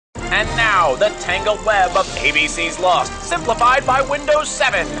And now, the tangled web of ABC's Lost, simplified by Windows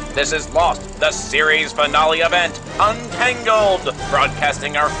 7. This is Lost, the series finale event, Untangled,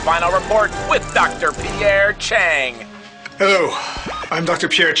 broadcasting our final report with Dr. Pierre Chang. Hello, I'm Dr.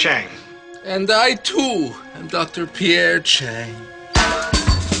 Pierre Chang. And I, too, am Dr. Pierre Chang.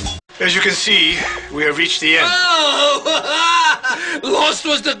 As you can see, we have reached the end. Oh! Lost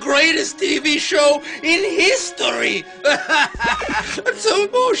was the greatest TV show in history! I'm so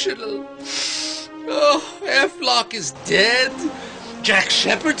emotional. Oh, F-Lock is dead. Jack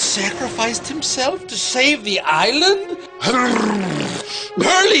Shepherd sacrificed himself to save the island.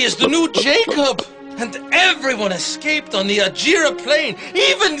 Hurley is the new Jacob. And everyone escaped on the Ajira plane,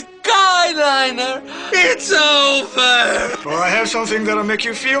 even Skyliner. It's over. Well, I have something that'll make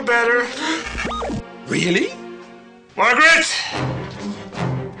you feel better. Really? Margaret!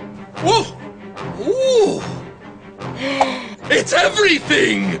 Whoa! Ooh! It's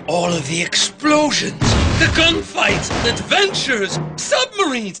everything! All of the explosions, the gunfights, adventures,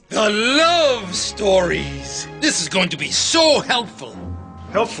 submarines, the love stories. This is going to be so helpful.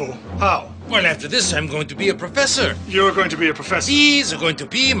 Helpful? How? Well, after this, I'm going to be a professor. You're going to be a professor. These are going to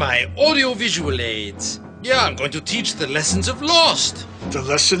be my audiovisual aids. Yeah, I'm going to teach the lessons of Lost. The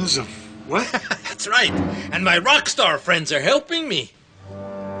lessons of what? That's right. And my rock star friends are helping me.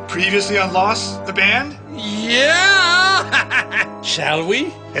 Previously on Lost, the band? Yeah! Shall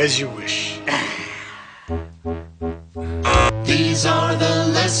we? As you wish. These are the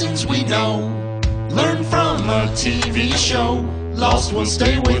lessons we know. Learn from a TV show. Lost will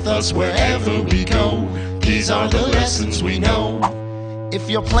stay with us wherever we go. These are the lessons we know. If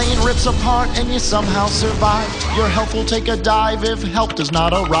your plane rips apart and you somehow survive, your health will take a dive if help does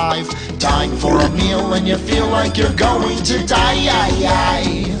not arrive. Dying for a meal and you feel like you're going to die.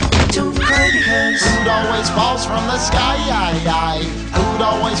 Don't cry because food always falls from the sky. Food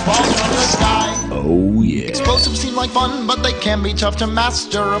always falls from the sky. Oh yeah. Explosives seem like fun, but they can be tough to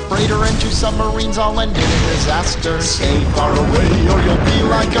master. A freighter and 2 submarines all end in disaster. Stay far away or you'll be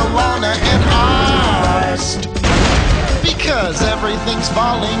like Alana and Arst. Because everything's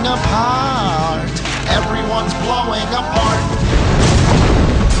falling apart. Everyone's blowing apart.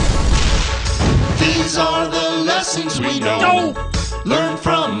 these are the lessons we know. Learn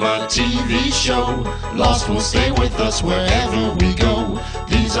from a TV show. Lost will stay with us wherever we go.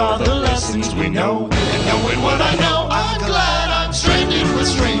 These are the lessons we know. And knowing what I know, I'm glad I'm stranded with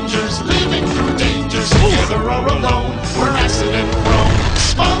strangers, living through dangers, together or alone. We're accident prone.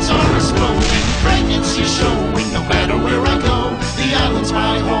 Spawns are exploding, pregnancy showing. No matter where I go, the island's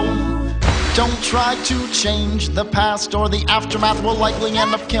my home. Don't try to change the past, or the aftermath will likely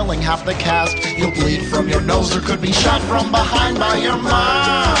end up killing half the cast. You'll bleed from your nose or could be shot from behind by your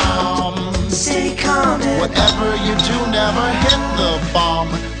mom. Stay calm. Whatever you do, never hit the bomb.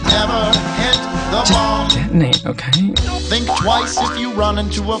 Never hit the bomb. Detonate, okay? Think twice if you run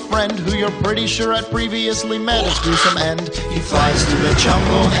into a friend who you're pretty sure had previously met his gruesome end. He flies through the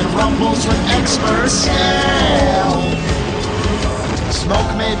jungle and rumbles with expert stealth.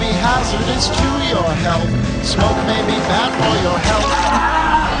 Smoke may be hazardous to your health. Smoke may be bad for your health.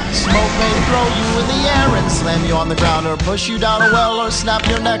 Smoke may throw you in the air and slam you on the ground, or push you down a well, or snap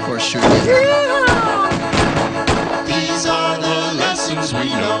your neck, or shoot you. These are the lessons we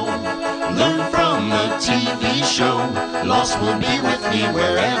know. Learn from the TV show. Lost will be with me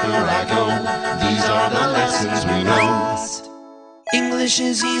wherever I go. These are the lessons we know. English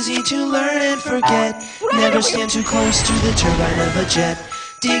is easy to learn and forget. Never stand too close to the turbine of a jet.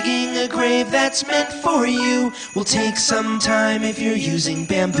 Digging a grave that's meant for you will take some time if you're using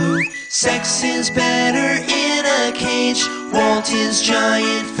bamboo. Sex is better in a cage. Walt is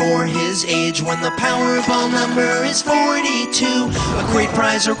giant for his age. When the Powerball number is 42, a great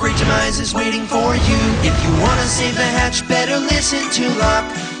prize or great demise is waiting for you. If you wanna save the hatch, better listen to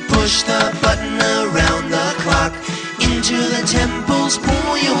Locke. Push the button around the clock. Into the temple's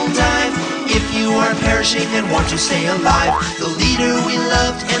pool you'll dive. If you are perishing and want to stay alive, the leader we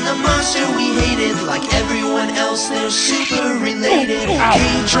loved and the monster we hated, like everyone else, they're super related.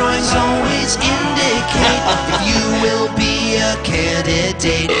 Cave drawings always indicate if you will be a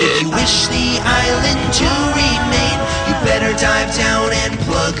candidate. If you wish the island to remain, you better dive down and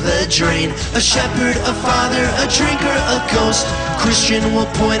plug the drain. A shepherd, a father, a drinker, a ghost. Christian will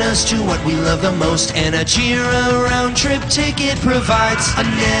point us to what we love the most, and a Jira round-trip ticket provides a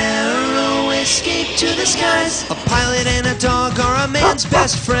narrow escape to the skies. A pilot and a dog are a man's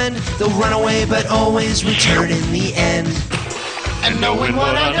best friend. They'll run away but always return in the end. And knowing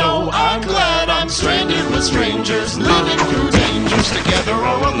what I know, I'm glad I'm stranded with strangers, living through dangers, together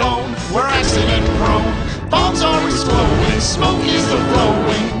or alone. We're accident prone. Bombs are exploding, smoke is a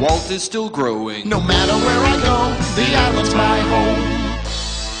blowing. Walt is still growing. No matter where I go, the island's my home.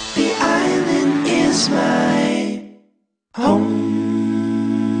 The island is my home.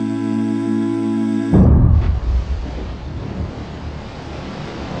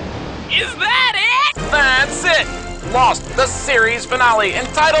 Is that it? That's it! Lost, the series finale,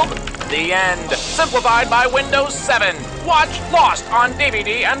 entitled The End, simplified by Windows 7. Watch Lost on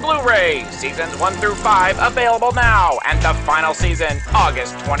DVD and Blu-ray. Seasons 1 through 5 available now, and the final season,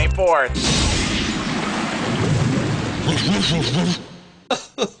 August 24th.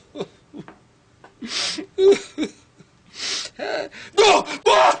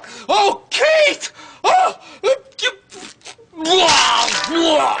 Oh, Kate! Oh,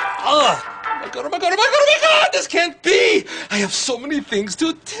 oh my God, this can't be! I have so many things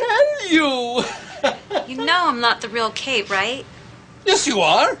to tell you! You know I'm not the real Kate, right? Yes, you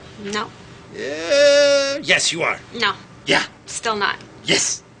are. No. Yes, you are. No. Yeah. Still not.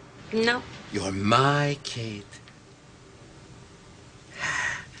 Yes. No. You're my Kate.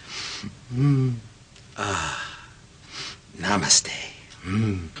 Namaste.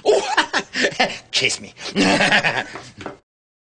 Oh, kiss me.